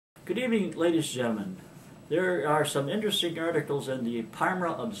Good evening, ladies and gentlemen. There are some interesting articles in the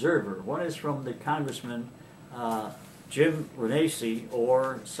Parma Observer. One is from the Congressman Jim Renacci,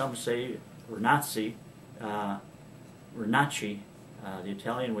 or some say Renacci, the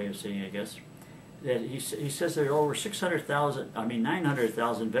Italian way of saying it, I guess. That he says there are over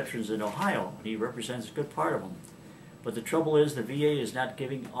 900,000 veterans in Ohio, and he represents a good part of them. But the trouble is the VA is not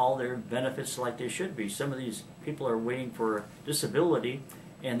giving all their benefits like they should be. Some of these people are waiting for disability,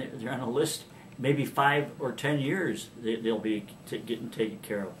 and they're on a list. Maybe 5 or 10 years they'll be getting taken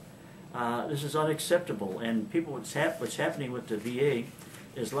care of. This is unacceptable. And people, what's happening with the VA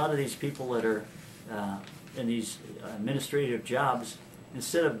is a lot of these people that are in these administrative jobs,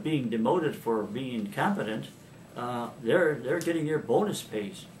 instead of being demoted for being incompetent, they're getting their bonus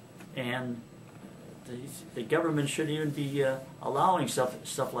pays, and the government shouldn't even be allowing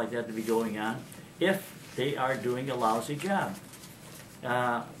stuff like that to be going on if they are doing a lousy job.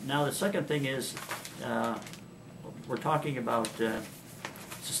 Now the second thing is we're talking about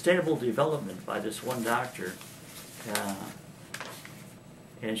sustainable development by this one doctor,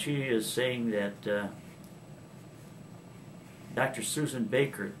 and she is saying that Dr. Susan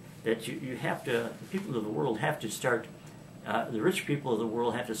Baker, that you have to, the people of the world have to start, the rich people of the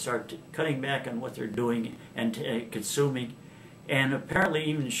world have to start cutting back on what they're doing and consuming, and apparently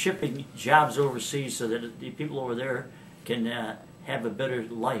even shipping jobs overseas so that the people over there can have a better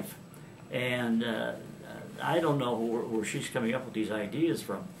life. And I don't know where she's coming up with these ideas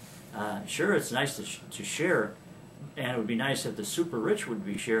from. Sure, it's nice to share, and it would be nice if the super rich would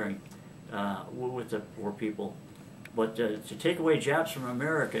be sharing with the poor people. But to take away jobs from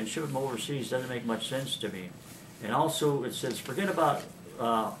America and ship them overseas doesn't make much sense to me. And also it says, forget about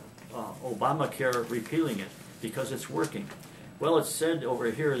Obamacare repealing it, because it's working. Well, it's said over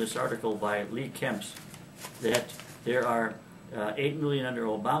here in this article by Lee Kemps that there are 8 million under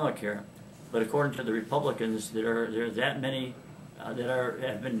Obamacare, but according to the Republicans, there are that many that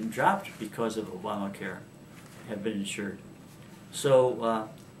have been dropped because of Obamacare, have been insured. So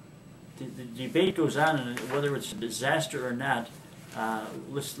the debate goes on, and whether it's a disaster or not,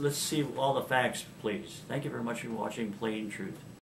 let's see all the facts, please. Thank you very much for watching Plain Truth.